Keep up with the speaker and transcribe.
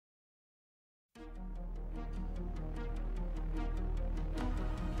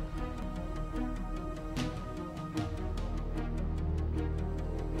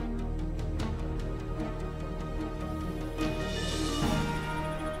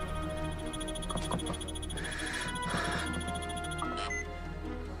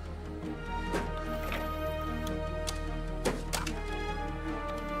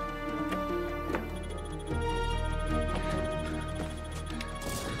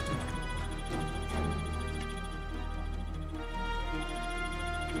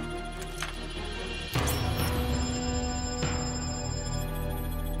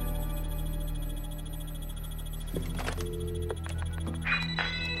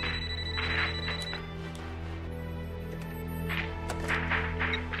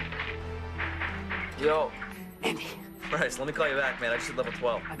Yo. Andy. Bryce, let me call you back, man. I just hit level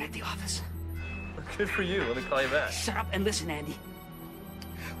 12. I'm at the office. Good for you. Let me call you back. Shut up and listen, Andy.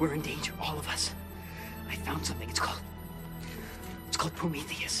 We're in danger, all of us. I found something. It's called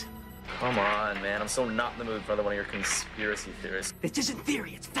Prometheus. Come on, man. I'm so not in the mood for another one of your conspiracy theories. This isn't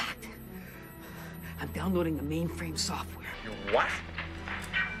theory, it's fact. I'm downloading the mainframe software. You're what?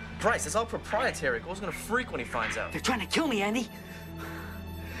 Bryce, it's all proprietary. Go's gonna freak when he finds out. They're trying to kill me, Andy.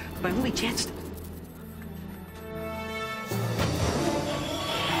 My only chance to...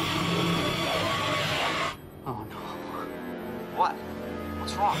 Oh, no. What?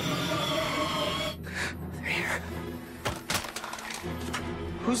 What's wrong? They're here.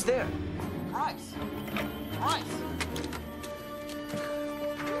 Who's there? Bryce. Bryce.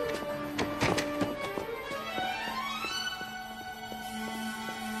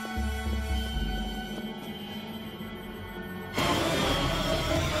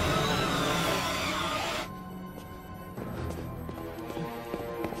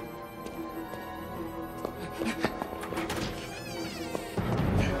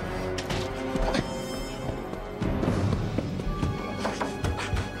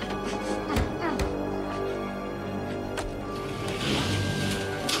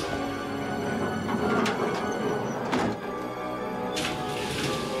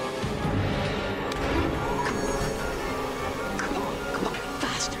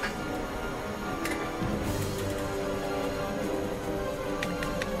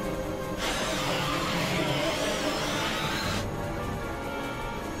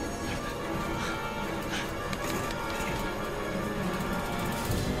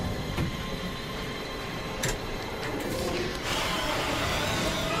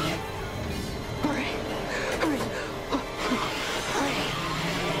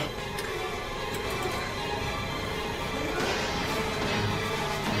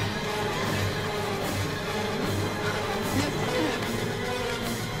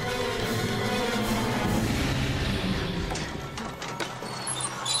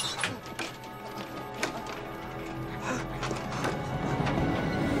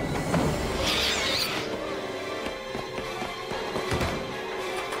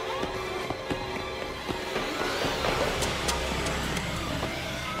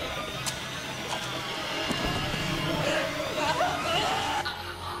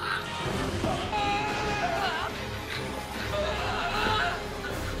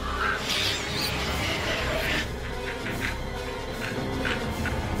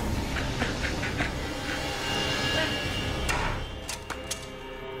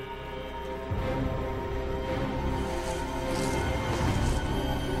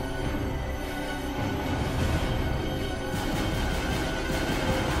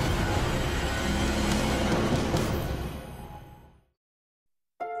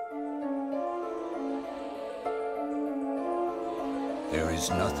 There is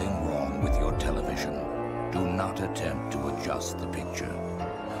nothing wrong with your television. Do not attempt to adjust the picture.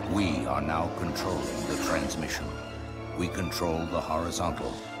 We are now controlling the transmission. We control the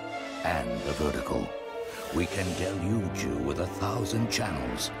horizontal and the vertical. We can deluge you with 1,000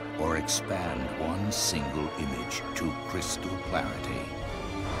 channels or expand one single image to crystal clarity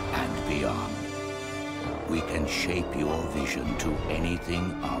and beyond. We can shape your vision to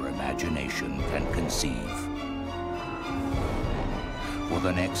anything our imagination can conceive. For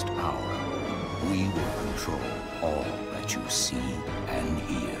the next hour, we will control all that you see and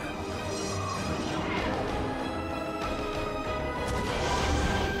hear.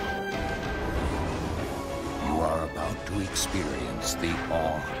 You are about to experience the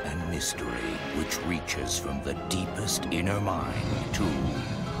awe and mystery which reaches from the deepest inner mind to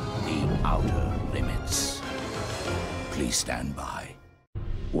the outer limits. Please stand by.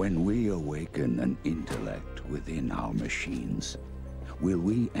 When we awaken an intellect within our machines, will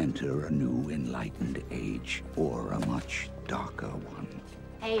we enter a new enlightened age or a much darker one?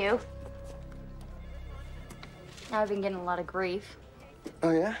 Hey, you. I've been getting a lot of grief.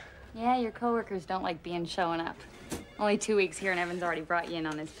 Oh, yeah? Yeah, your coworkers don't like being showing up. Only 2 weeks here and Evan's already brought you in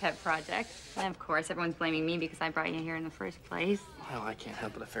on his pet project. And of course, everyone's blaming me because I brought you here in the first place. Well, I can't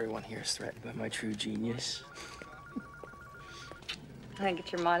help it if everyone here is threatened by my true genius. I think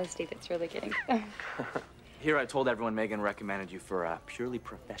it's your modesty that's really getting you. Here I told everyone Megan recommended you for purely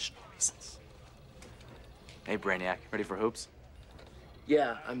professional reasons. Hey, Brainiac, ready for hoops?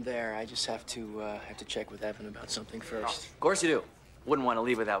 Yeah, I'm there. I just have to check with Evan about something first. Of course you do. Wouldn't want to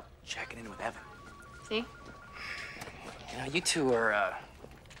leave without checking in with Evan. See? You know, you two are,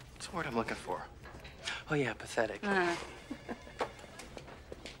 what's the word I'm looking for? Oh, yeah, pathetic. Come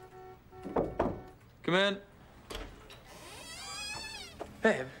in.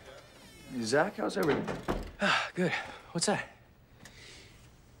 Babe. Zach, how's everything? Good. What's that?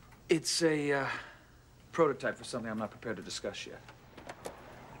 It's a prototype for something I'm not prepared to discuss yet.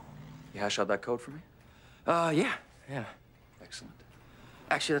 You hash out that code for me? Yeah. Excellent.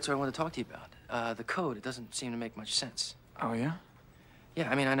 Actually, that's what I want to talk to you about. The code, it doesn't seem to make much sense. Oh, yeah? Yeah,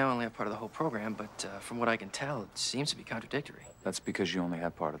 I mean, I know I only have part of the whole program, but from what I can tell, it seems to be contradictory. That's because you only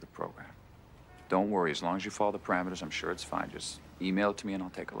have part of the program. Don't worry, as long as you follow the parameters, I'm sure it's fine. Just email it to me and I'll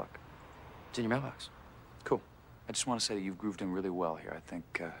take a look. It's in your mailbox. Cool. I just want to say that you've grooved in really well here. I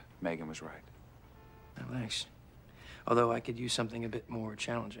think Megan was right. Oh, thanks. Although I could use something a bit more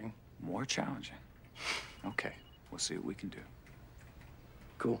challenging. More challenging? Okay, we'll see what we can do.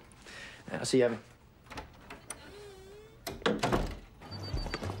 Cool. I'll see you, Evan. What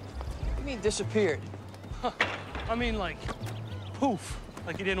do you mean disappeared? I mean, like, poof,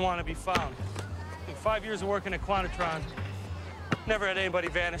 like he didn't want to be found. In 5 years of working at Quantatron, never had anybody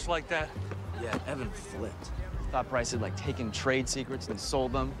vanish like that. Yeah, Evan flipped. Thought Bryce had, like, taken trade secrets and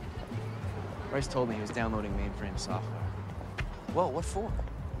sold them. Bryce told me he was downloading mainframe software. Whoa, what for?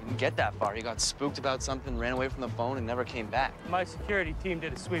 He didn't get that far. He got spooked about something, ran away from the phone, and never came back. My security team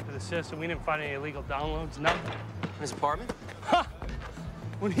did a sweep of the system. We didn't find any illegal downloads, nothing. In his apartment? Ha!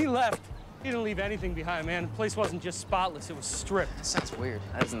 When he left, he didn't leave anything behind, man. The place wasn't just spotless, it was stripped. That sounds weird.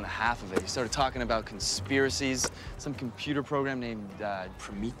 That isn't half of it. He started talking about conspiracies, some computer program named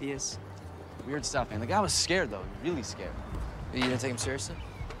Prometheus. Weird stuff, man. The guy was scared, though. Really scared. You didn't take him seriously?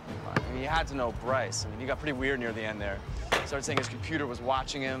 I mean, you had to know Bryce. I mean, he got pretty weird near the end there. Started saying his computer was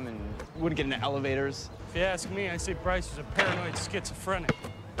watching him and wouldn't get into elevators. If you ask me, I say Bryce was a paranoid schizophrenic.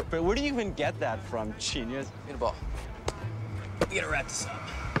 But where do you even get that from, genius? Get a ball. We gotta wrap this up.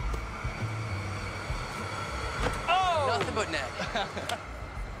 Oh! Nothing but net.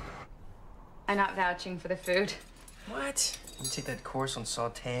 I'm not vouching for the food. What? You take that course on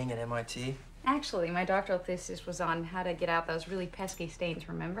sautéing at MIT? Actually, my doctoral thesis was on how to get out those really pesky stains,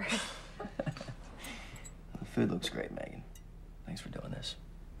 remember? The food looks great, Megan. Thanks for doing this.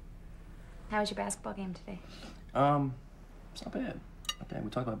 How was your basketball game today? It's not bad. Not bad. We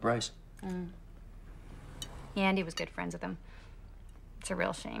talked about Bryce. Yeah, Andy was good friends with him. It's a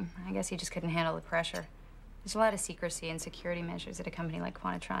real shame. I guess he just couldn't handle the pressure. There's a lot of secrecy and security measures at a company like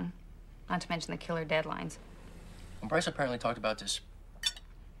Quantatron. Not to mention the killer deadlines. Well, Bryce apparently talked about this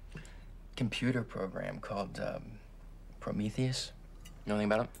computer program called Prometheus. You know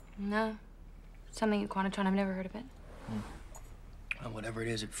anything about it? No. Something at Quantatron, I've never heard of it. Well, whatever it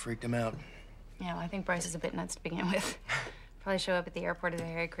is, it freaked him out. Yeah, well, I think Bryce is a bit nuts to begin with. Probably show up at the airport as a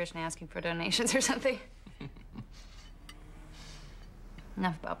Hare Krishna asking for donations or something.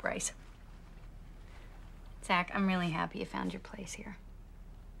 Enough about Bryce. Zach, I'm really happy you found your place here.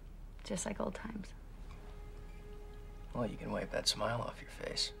 Just like old times. Well, you can wipe that smile off your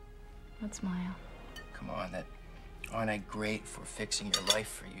face. What smile? Come on, that aren't I great for fixing your life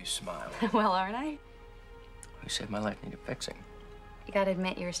for you smile. Well, aren't I? Who said my life needed fixing? You gotta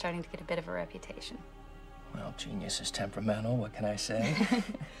admit you were starting to get a bit of a reputation. Well, genius is temperamental, what can I say?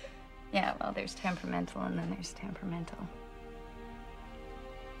 Yeah, well, there's temperamental and then there's temperamental.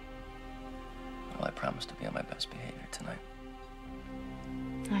 Well, I promise to be on my best behavior tonight.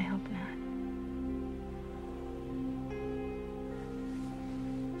 I hope not.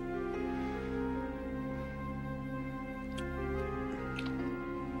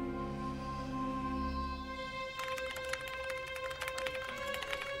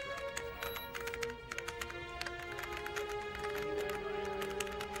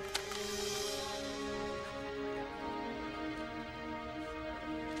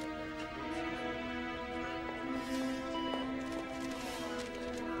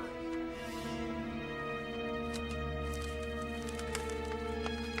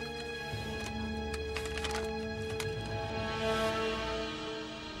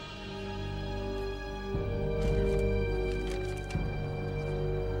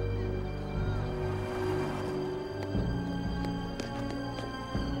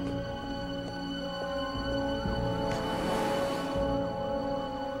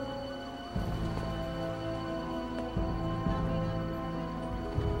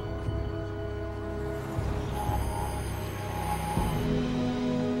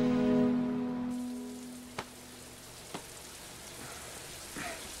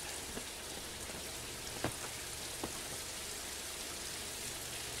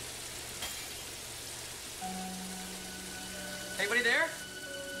 Anybody there?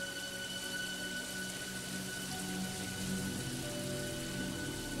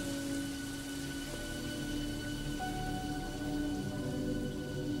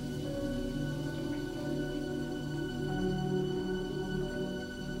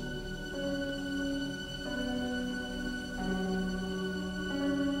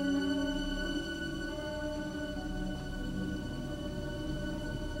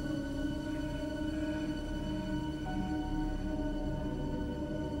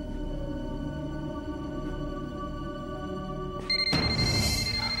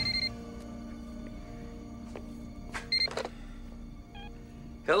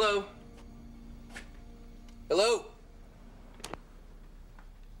 Hello? Hello?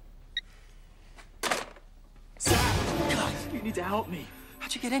 Zach! God, you need to help me.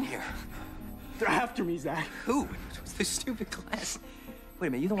 How'd you get in here? They're after me, Zach. Who? It was this stupid class. Wait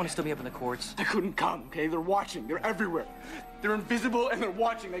a minute, you don't want to still be up in the courts? I couldn't come, okay? They're watching. They're everywhere. They're invisible and they're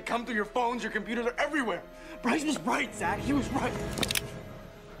watching. They come through your phones, your computer. They're everywhere. Bryce was right, Zach. He was right.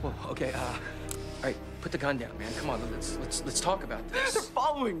 Well, okay, all right, put the gun down, man. Come on, let's talk about this. They're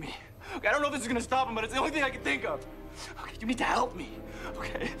following me. Okay, I don't know if this is gonna stop them, but it's the only thing I can think of. Okay, you need to help me,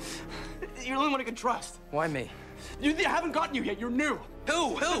 okay? You're the only one I can trust. Why me? They haven't gotten you yet. You're new.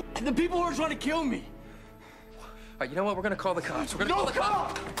 Who? And the people who are trying to kill me. All right, you know what? We're gonna call the cops. We're gonna call the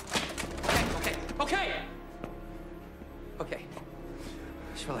cops. Okay.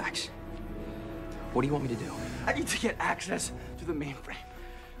 Just relax. What do you want me to do? I need to get access to the mainframe.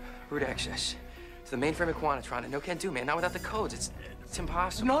 Root access to the mainframe of Quantatron. And no can do, man. Not without the codes. It's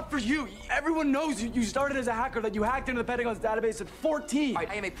impossible. Not for you. Everyone knows you started as a hacker, that you hacked into the Pentagon's database at 14. All right,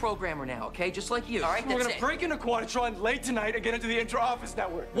 I am a programmer now, okay? Just like you, all right? We're That's gonna it. break into Quantatron late tonight and get into the inter-office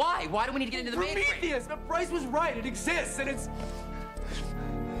network. Why? Why do we need to get into the mainframe? Prometheus! But Bryce was right. It exists, and it's...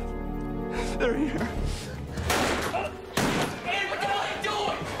 They're here. Andy, what the hell are you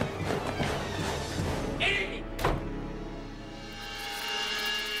doing? Andy!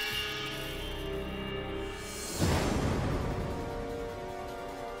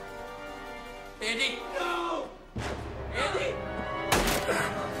 Andy! No! Andy!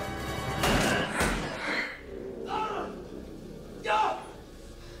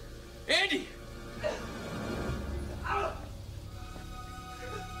 Andy!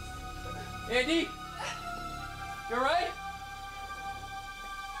 Andy! You all right?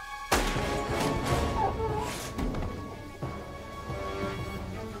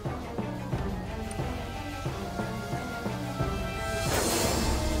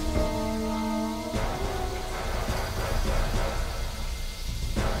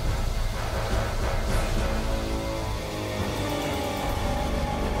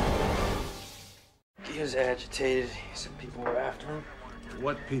 He was agitated. He said people were after him.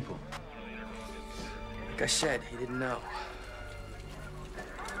 What people? Like I said, he didn't know.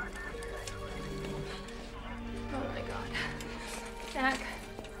 Oh my God. Zach.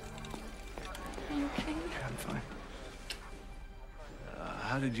 Are you okay? I'm fine.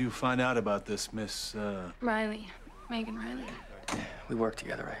 How did you find out about this, Miss, Riley. Megan Riley. We worked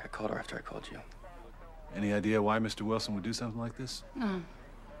together. I called her after I called you. Any idea why Mr. Wilson would do something like this? No.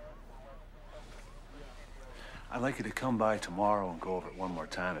 I'd like you to come by tomorrow and go over it one more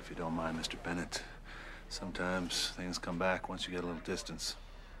time, if you don't mind, Mr. Bennett. Sometimes things come back once you get a little distance.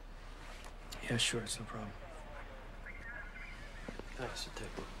 Yeah, sure. It's no problem. Thanks.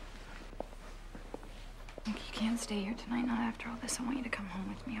 Look, you can't stay here tonight, not after all this. I want you to come home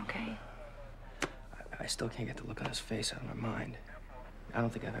with me, okay? I still can't get the look on his face out of my mind. I don't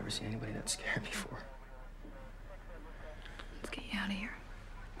think I've ever seen anybody that scared before. Let's get you out of here.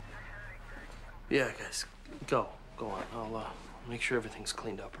 Yeah, guys, go on. I'll make sure everything's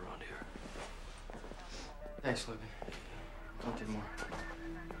cleaned up around here. Thanks, Logan. Talk to you more.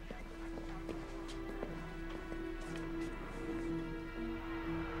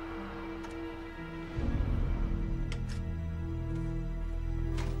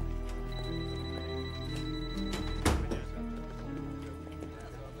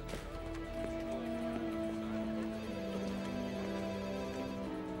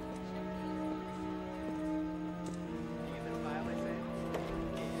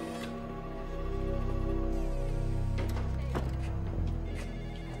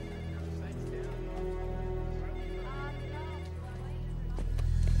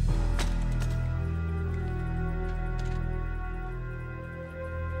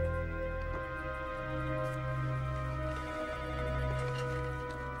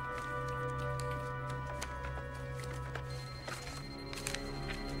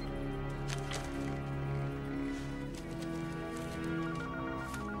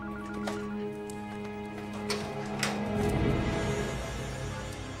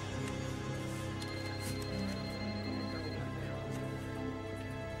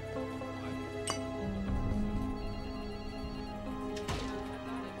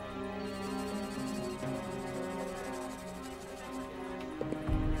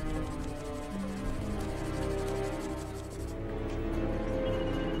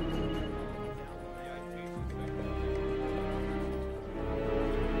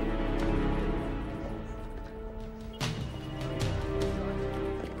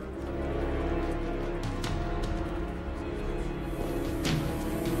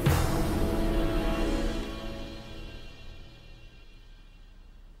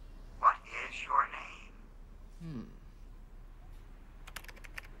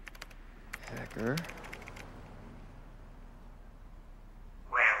 worker.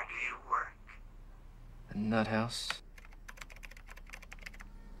 Where do you work? A nut house.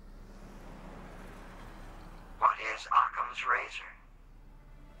 What is Occam's razor?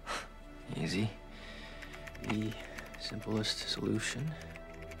 Easy. The simplest solution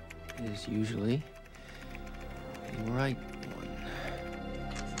is usually the right one.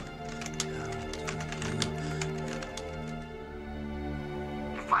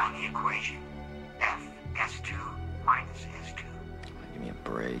 Define the equation. F S2 minus S2. Give me a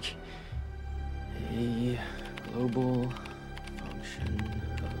break. A global function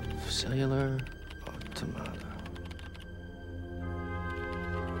of cellular automata.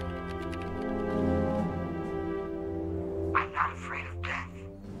 I'm not afraid of death.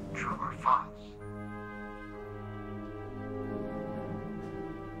 True or false?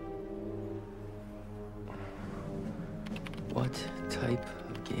 What type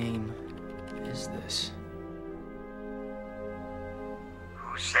of game is this?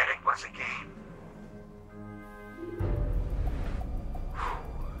 Who said it was a game?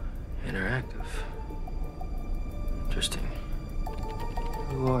 Interactive. Interesting.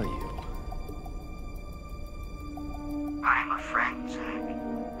 Who are you? I'm a friend, Zach.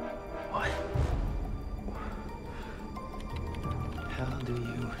 What? How do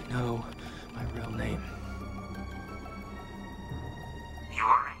you know my real name?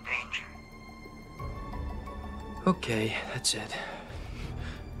 You're in danger. Okay, that's it.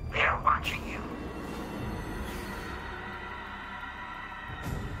 They're watching you.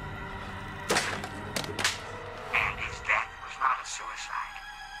 And his death was not a suicide.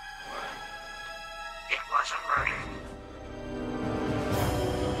 It was a murder.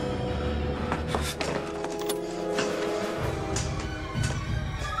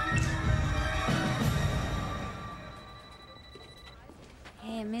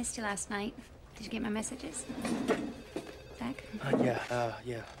 Hey, I missed you last night. Did you get my messages? Zach?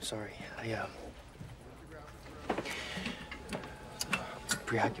 Yeah, sorry.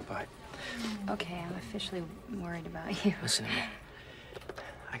 Preoccupied. Okay, I'm officially worried about you. Listen to me.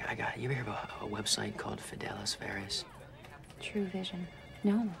 I got it. You ever hear of a website called Fidelis Veris? True Vision.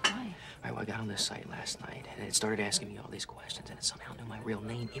 No, why? All right, well, I got on this site last night, and it started asking me all these questions, and it somehow knew my real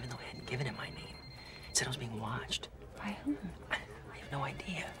name, even though I hadn't given it my name. It said I was being watched. By whom? I have no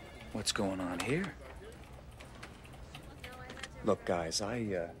idea. What's going on here? Look, guys,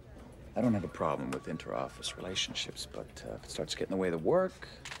 I don't have a problem with inter-office relationships, but if it starts getting in the way of the work,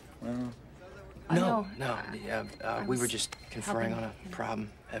 well... No. I We were was just conferring on a helping him.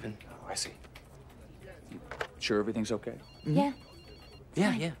 problem, Evan. Oh, I see. You sure everything's okay? Yeah.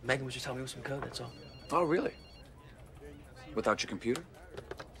 Yeah. Megan was just telling me with some code, that's all. Oh, really? Without your computer?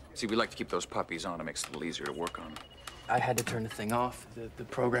 See, we like to keep those puppies on. It makes it a little easier to work on. I had to turn the thing off. The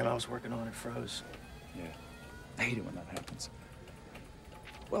program I was working on, it froze. Yeah. I hate it when that happens.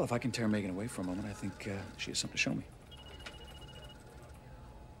 Well, if I can tear Megan away for a moment, I think she has something to show me.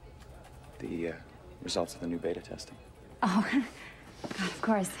 The results of the new beta testing. Oh, God, of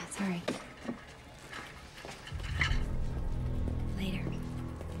course. Sorry. Later.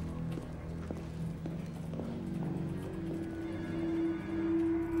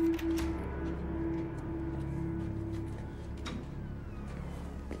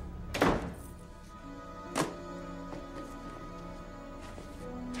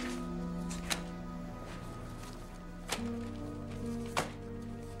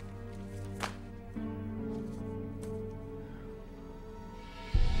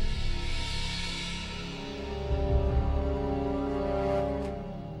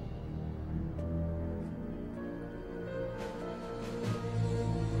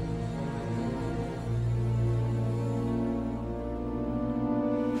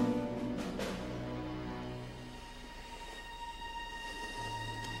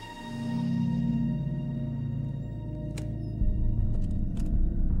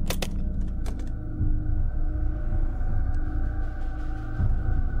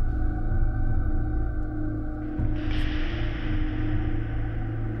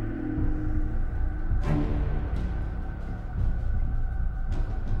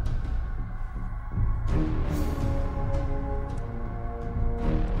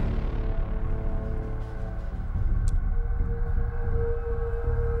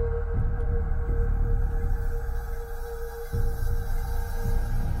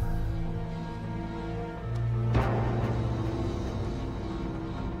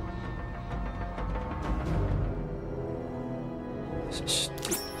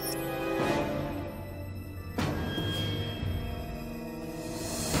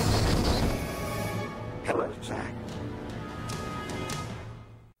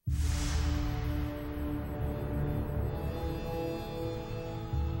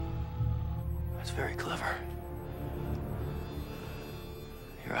 very clever.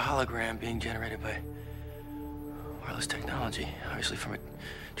 You're a hologram being generated by wireless technology, obviously from a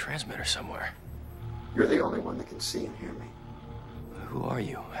transmitter somewhere. You're the only one that can see and hear me. Who are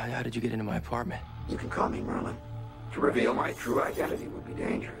you? How did you get into my apartment? You can call me Merlin. To reveal my true identity would be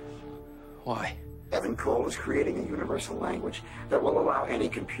dangerous. Why? Evan Cole is creating a universal language that will allow any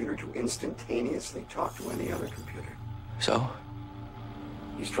computer to instantaneously talk to any other computer. So?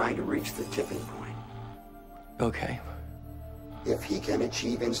 He's trying to reach the tipping point. Okay. If he can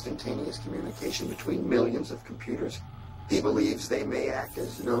achieve instantaneous communication between millions of computers, he believes they may act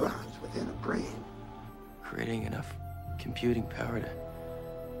as neurons within a brain. Creating enough computing power to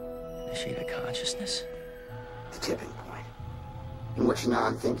initiate a consciousness? The tipping point, in which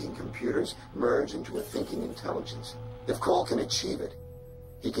non-thinking computers merge into a thinking intelligence. If Cole can achieve it,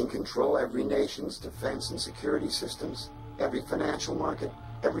 he can control every nation's defense and security systems, every financial market,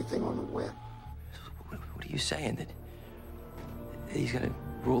 everything on the web. What are you saying? That he's gonna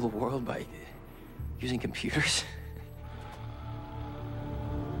rule the world by using computers?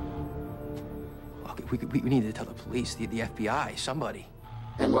 We need to tell the police, the FBI, somebody.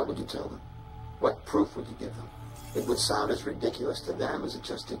 And what would you tell them? What proof would you give them? It would sound as ridiculous to them as it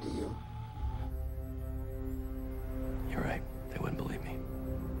just did to you. You're right. They wouldn't believe me.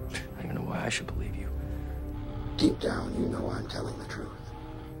 I don't even know why I should believe you. Deep down, you know I'm telling the truth.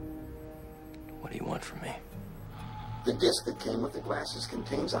 What do you want from me? The disk that came with the glasses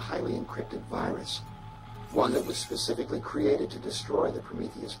contains a highly encrypted virus, one that was specifically created to destroy the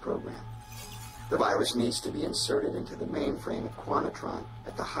Prometheus program. The virus needs to be inserted into the mainframe at Quantatron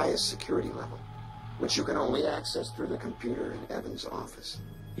at the highest security level, which you can only access through the computer in Evan's office.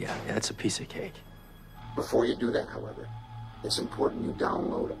 Yeah, that's a piece of cake. Before you do that, however, it's important you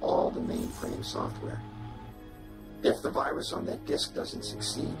download all the mainframe software. If the virus on that disk doesn't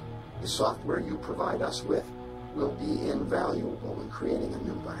succeed, the software you provide us with will be invaluable in creating a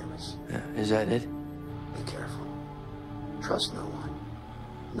new virus. Is that it? Be careful. Trust no one.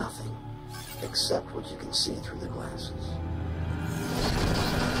 Nothing. Except what you can see through the glasses.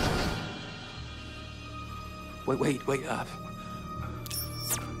 Wait up.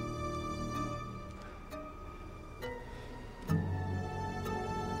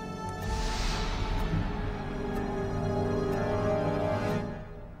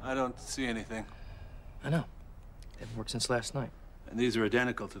 I don't see anything. I know. They haven't worked since last night. And these are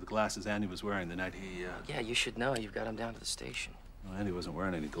identical to the glasses Andy was wearing the night he, Yeah, you should know. You've got him down to the station. Well, Andy wasn't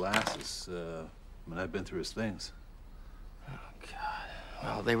wearing any glasses. I mean, I've been through his things. Oh, God.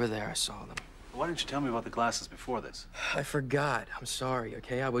 Well, they were there. I saw them. Why didn't you tell me about the glasses before this? I forgot. I'm sorry,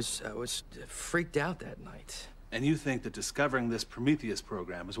 okay? I was freaked out that night. And you think that discovering this Prometheus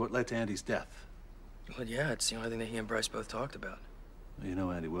program is what led to Andy's death? Well, yeah, it's the only thing that he and Bryce both talked about. Well, you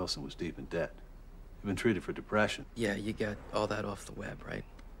know Andy Wilson was deep in debt. He'd been treated for depression. Yeah, you got all that off the web, right?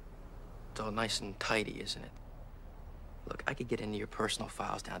 It's all nice and tidy, isn't it? Look, I could get into your personal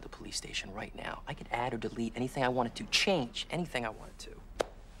files down at the police station right now. I could add or delete anything I wanted to, change anything I wanted to.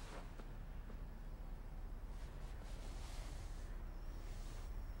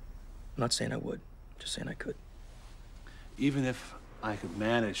 I'm not saying I would, just saying I could. Even if I could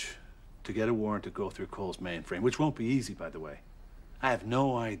manage to get a warrant to go through Cole's mainframe, which won't be easy, by the way, I have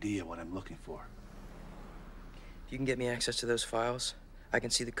no idea what I'm looking for. If you can get me access to those files, I can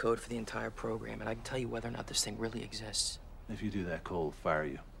see the code for the entire program, and I can tell you whether or not this thing really exists. If you do that, Cole will fire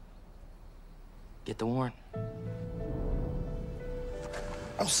you. Get the warrant.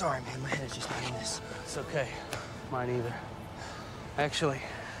 I'm sorry, man. My head is just not in this. It's okay. Mine either. Actually,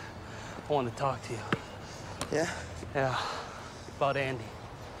 I wanted to talk to you. Yeah? Yeah. About Andy.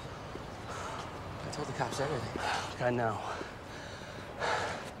 I told the cops everything. I know.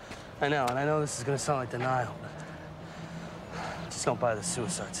 I know, and I know this is gonna sound like denial, but just don't buy the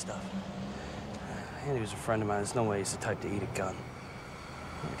suicide stuff. Andy was a friend of mine. There's no way he's the type to eat a gun.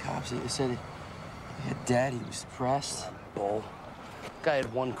 The cops, they said he had dead, he was depressed. Bull. Guy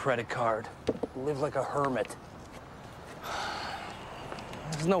had one credit card. Lived like a hermit.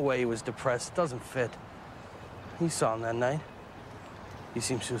 There's no way he was depressed. It doesn't fit. You saw him that night. He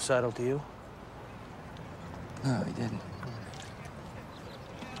seemed suicidal to you? No, he didn't.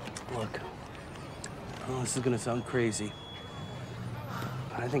 Look, well, this is gonna sound crazy,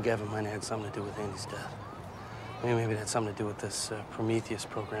 but I think Evan might have had something to do with Andy's death. Maybe it had something to do with this Prometheus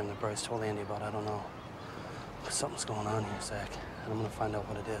program that Bryce told Andy about. I don't know. But something's going on here, Zach, and I'm gonna find out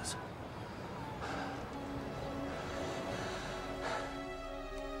what it is.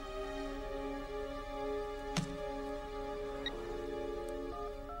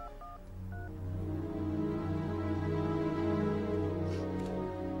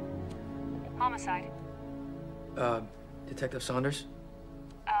 Homicide. Detective Saunders?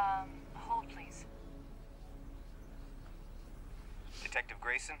 Hold, please. Detective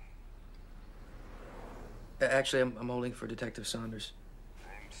Grayson? Actually, I'm holding for Detective Saunders.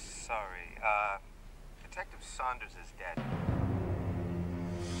 I'm sorry. Detective Saunders is dead.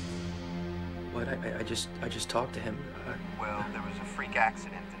 What? I just talked to him. Well, there was a freak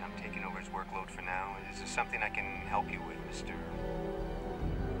accident, and I'm taking over his workload for now. Is there something I can help you with, Mr.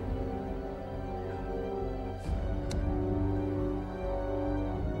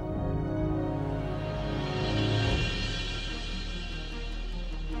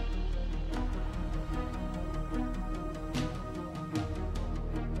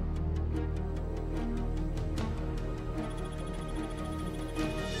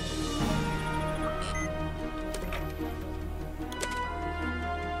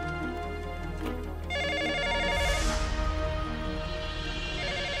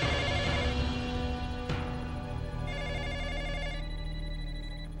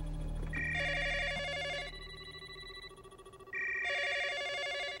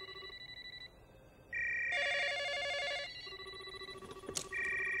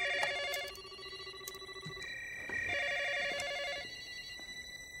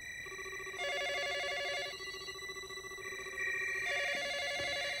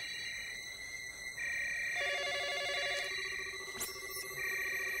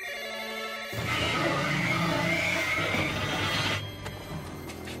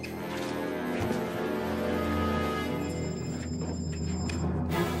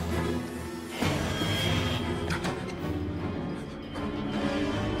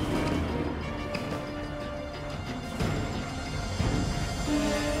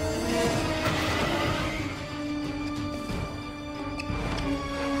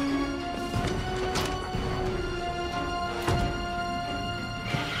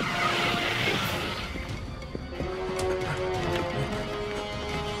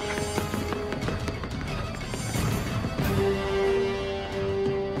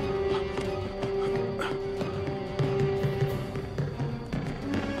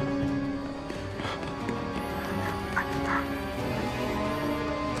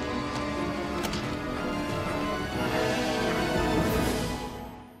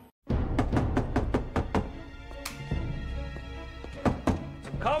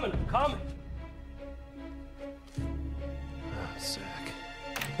 I'm coming. Oh, Zach.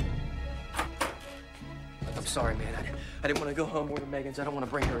 I'm sorry, man. I didn't want to go home more than Megan's. I don't want to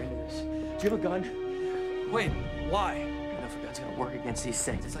bring her into this. Do you have a gun? Wait, why? I don't know if a gun's gonna work against these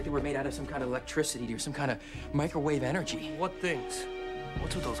things. It's like they were made out of some kind of electricity or some kind of microwave energy. What things?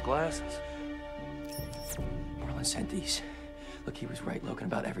 What's with those glasses? Merlin sent these. Look, he was right, Logan,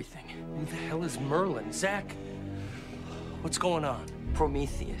 about everything. Who the hell is Merlin? Zach? What's going on?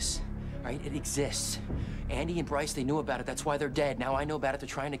 Prometheus, right? It exists. Andy and Bryce, they knew about it. That's why they're dead. Now I know about it. They're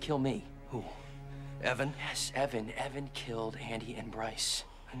trying to kill me. Who? Evan? Yes, Evan. Evan killed Andy and Bryce.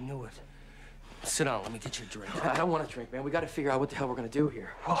 I knew it. Sit down. Let me get you a drink. I don't want to drink, man. We got to figure out what the hell we're going to do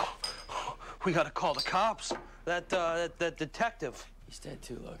here. Oh, we got to call the cops. That detective. He's dead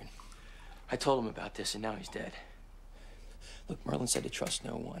too, Logan. I told him about this, and now he's dead. Look, Merlin said to trust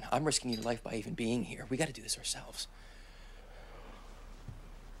no one. I'm risking your life by even being here. We got to do this ourselves.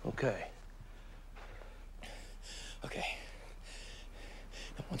 Okay. Okay.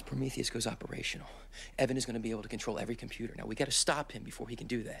 Now, once Prometheus goes operational, Evan is going to be able to control every computer. Now, we got to stop him before he can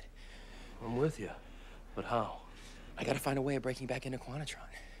do that. I'm with you. But how? I got to find a way of breaking back into Quantatron.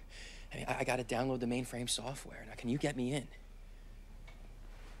 I mean, I got to download the mainframe software. Now, can you get me in?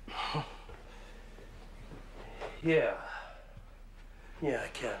 Yeah. Yeah, I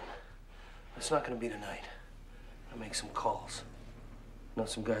can. It's not going to be tonight. I'll make some calls. Know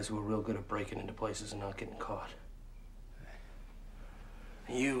some guys who are real good at breaking into places and not getting caught.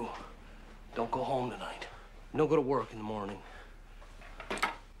 You don't go home tonight. Don't go to work in the morning.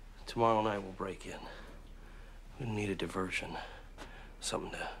 Tomorrow night we'll break in. We need a diversion.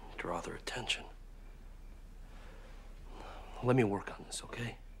 Something to draw their attention. Let me work on this,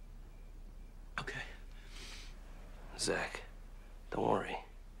 okay? Okay. Zach, don't worry.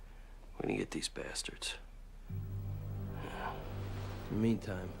 We're gonna get these bastards. In the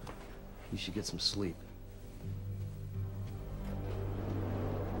meantime, you should get some sleep.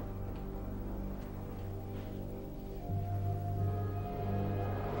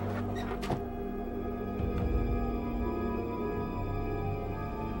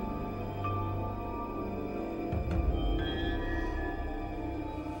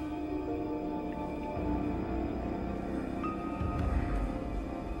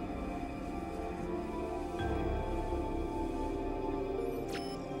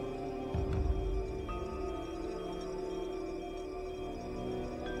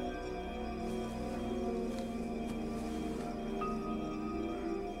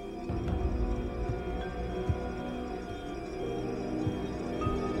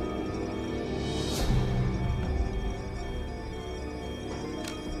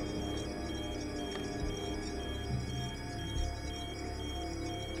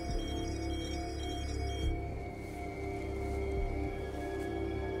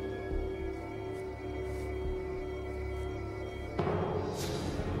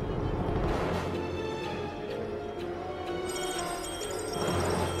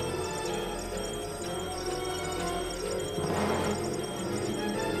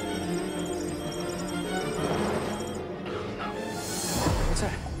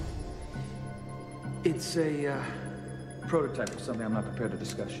 It's a prototype of something I'm not prepared to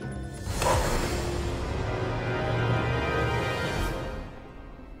discuss yet.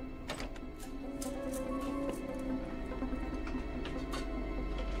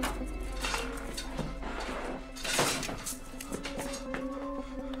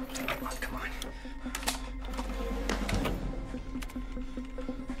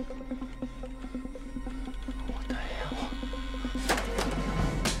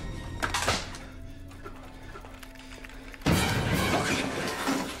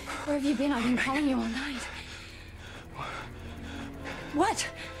 Where have you been? I've been calling you all night. What?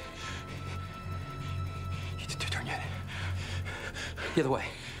 Turn your head. The other way.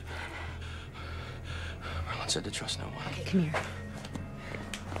 Merlin said to trust no one. Okay, come here.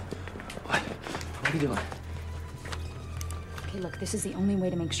 What? What are you doing? Okay, look, this is the only way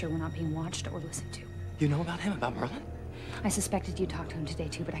to make sure we're not being watched or listened to. You know about him, about Merlin? I suspected you talked to him today,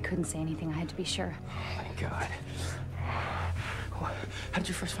 too, but I couldn't say anything. I had to be sure. Oh, thank God. How did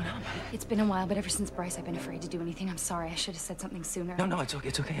you first find out about it? It's been a while, but ever since Bryce, I've been afraid to do anything. I'm sorry. I should have said something sooner. No, it's okay.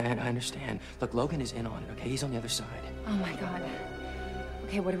 It's okay. I understand. Look, Logan is in on it, okay? He's on the other side. Oh, my God.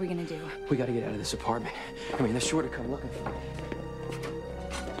 Okay, what are we gonna do? We gotta get out of this apartment. I mean, they're sure to come looking for me.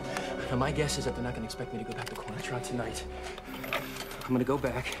 Now, my guess is that they're not gonna expect me to go back to Quanatron tonight. I'm gonna go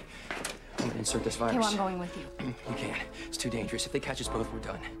back. I'm gonna insert this virus. Okay, well, I'm going with you. You can't. It's too dangerous. If they catch us both, we're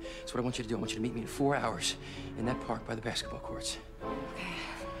done. So what I want you to do, I want you to meet me in 4 hours in that park by the basketball courts.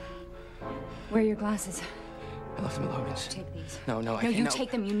 Okay. Where are your glasses? I left them at Logan's. Take these. No, I No, can't. you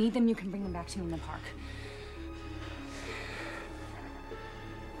take them. You need them. You can bring them back to me in the park.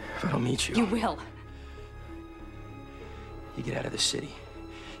 If I don't meet you... You will. You get out of the city.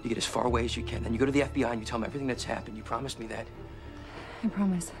 You get as far away as you can. Then you go to the FBI and you tell them everything that's happened. You promised me that. I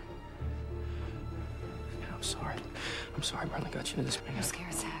promise. I'm sorry. I'm sorry Merlin got you into this thing. I'm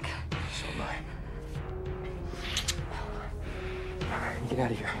scared, Zach. So am I. Get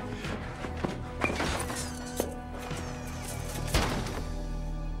out of here.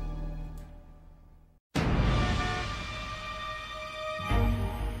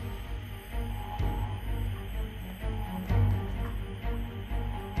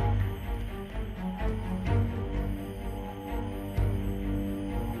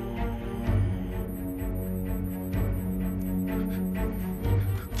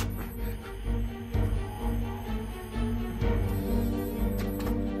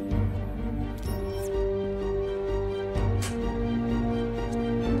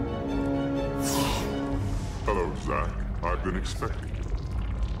 Hello, Zach. I've been expecting you.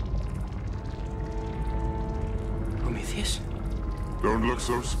 Prometheus? Don't look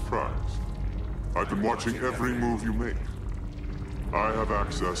so surprised. I've been watching every move you make. I have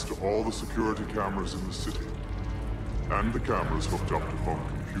access to all the security cameras in the city. And the cameras hooked up to home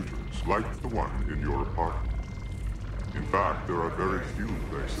computers, like the one in your apartment. In fact, there are very few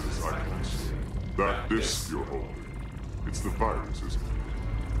places I can see. That disk you're holding, it's the virus, isn't it?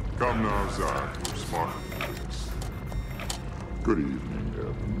 Come now, Zach, you're smarter than this. Good evening,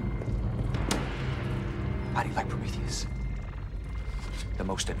 Evan. How do you like Prometheus? The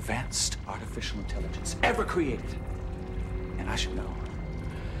most advanced artificial intelligence ever created. And I should know,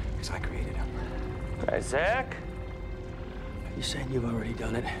 because I created him. Zach? Are you saying you've already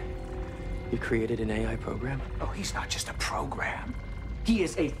done it? You created an AI program? Oh, he's not just a program. He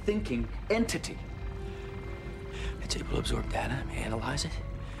is a thinking entity. It's able to absorb data, analyze it,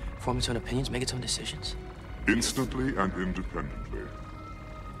 form its own opinions, make its own decisions? Instantly and independently.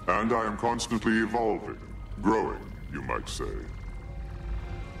 And I am constantly evolving, growing, you might say.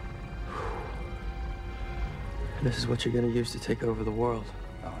 And this is what you're gonna use to take over the world?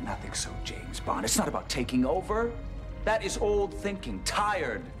 Oh, nothing so James Bond. It's not about taking over. That is old thinking,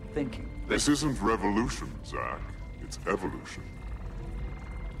 tired thinking. This isn't revolution, Zach. It's evolution.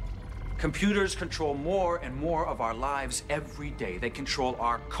 Computers control more and more of our lives every day. They control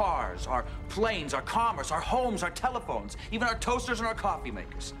our cars, our planes, our commerce, our homes, our telephones, even our toasters and our coffee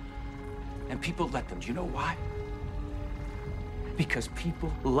makers. And people let them. Do you know why? Because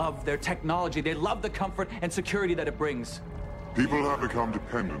people love their technology. They love the comfort and security that it brings. People have become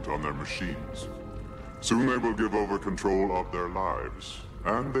dependent on their machines. Soon they will give over control of their lives,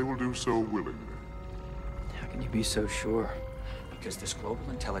 and they will do so willingly. How can you be so sure? Because this global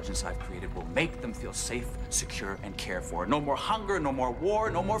intelligence I've created will make them feel safe, secure, and cared for. No more hunger, no more war,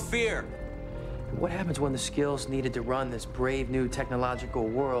 no more fear. What happens when the skills needed to run this brave new technological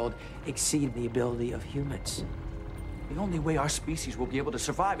world exceed the ability of humans? The only way our species will be able to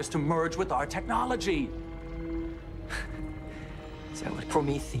survive is to merge with our technology. Is that what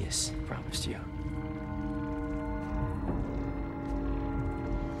Prometheus promised you?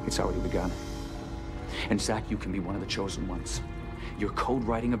 It's already begun. And Zach, you can be one of the chosen ones. Your code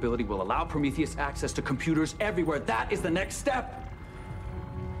writing ability will allow Prometheus access to computers everywhere. That is the next step.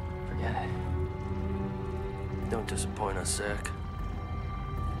 Forget it. Don't disappoint us, Zach.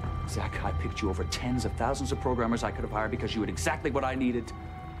 Zach, I picked you over tens of thousands of programmers I could have hired because you had exactly what I needed.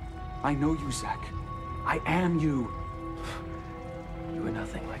 I know you, Zach. I am you. You were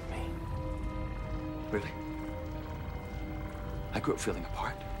nothing like me. Really? I grew up feeling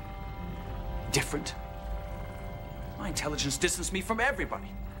apart. Different. My intelligence distanced me from everybody.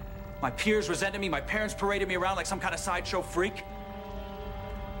 My peers resented me, my parents paraded me around like some kind of sideshow freak.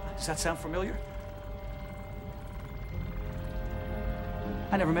 Does that sound familiar?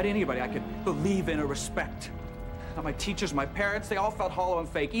 I never met anybody I could believe in or respect. Not my teachers, my parents, they all felt hollow and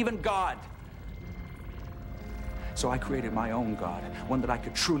fake, even God. So I created my own God, one that I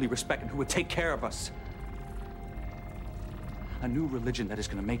could truly respect and who would take care of us. A new religion that is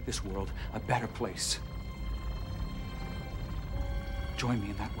going to make this world a better place. Join me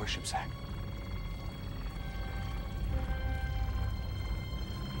in that worship, Zach.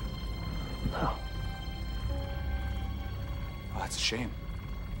 No. Well, that's a shame.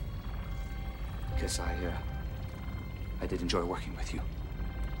 Because I did enjoy working with you.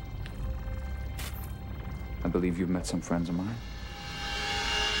 I believe you've met some friends of mine.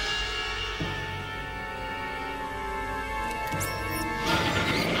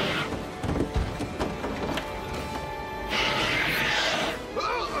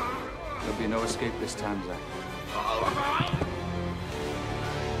 There'll be no escape this time, Zach.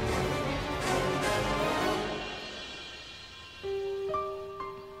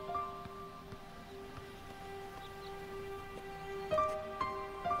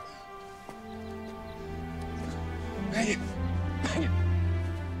 Megan! Megan!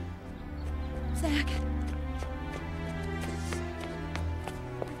 Zach.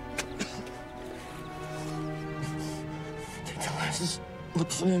 Take the glasses. Look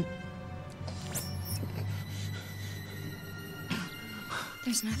for them.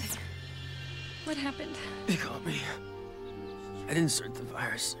 There's nothing. What happened? They caught me. I'd insert the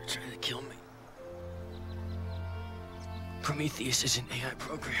virus. They're trying to kill me. Prometheus is an AI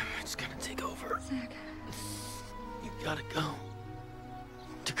program. It's gonna take over. Zach. You gotta go.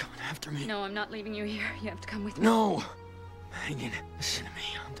 They're coming after me. No, I'm not leaving you here. You have to come with me. No! Megan, listen to me.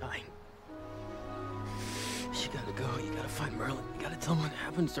 I'm dying. You gotta go. You gotta find Merlin. You gotta tell him what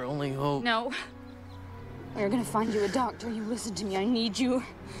happened. It's their only hope. No. We're gonna find you a doctor. You listen to me. I need you.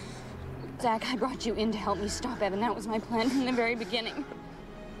 Zach, I brought you in to help me stop Evan. That was my plan from the very beginning.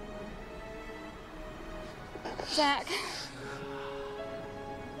 Zach.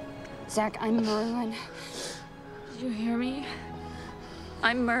 Zach, I'm Merlin. Did you hear me?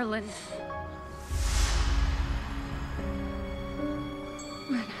 I'm Merlin.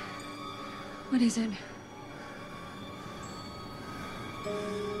 What is it?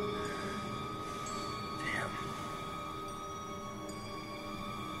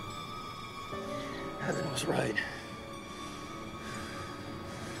 Evan was right.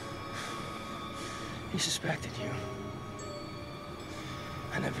 He suspected you.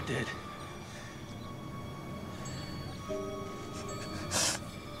 I never did.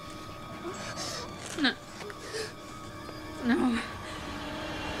 No. No.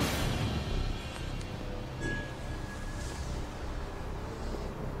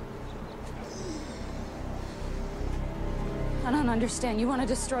 I don't understand. You want to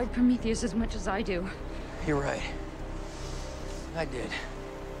destroy Prometheus as much as I do. You're right. I did.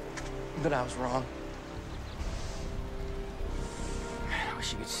 But I was wrong. I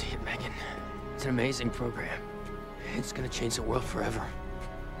wish you could see it, Megan. It's an amazing program. It's gonna change the world forever.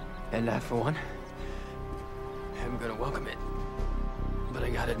 And I, for one, am gonna welcome it. But I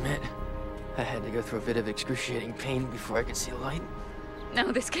gotta admit, I had to go through a bit of excruciating pain before I could see light.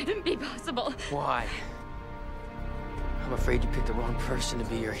 No, this couldn't be possible. Why? I'm afraid you picked the wrong person to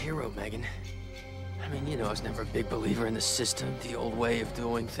be your hero, Megan. I mean, you know, I was never a big believer in the system, the old way of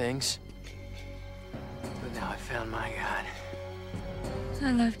doing things. But now I found my God.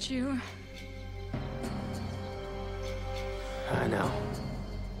 I loved you. I know.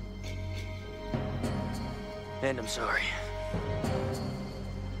 And I'm sorry.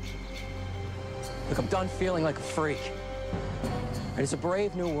 Look, I'm done feeling like a freak. It's a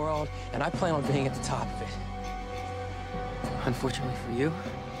brave new world, and I plan on being at the top of it. Unfortunately for you,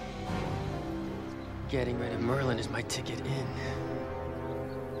 getting rid of Merlin is my ticket in.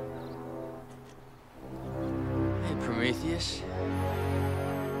 Hey, Prometheus.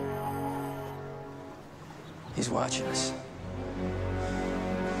 He's watching us.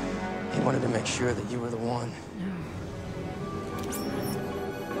 He wanted to make sure that you were the one.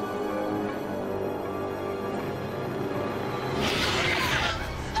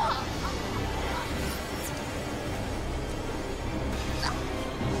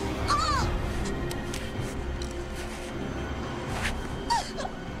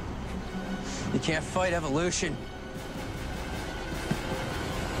 You can't fight evolution.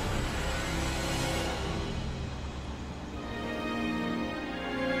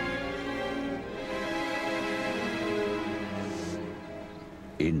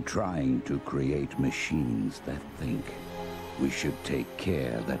 In trying to create machines that think, we should take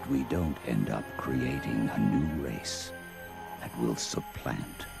care that we don't end up creating a new race that will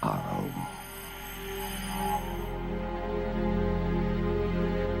supplant our own.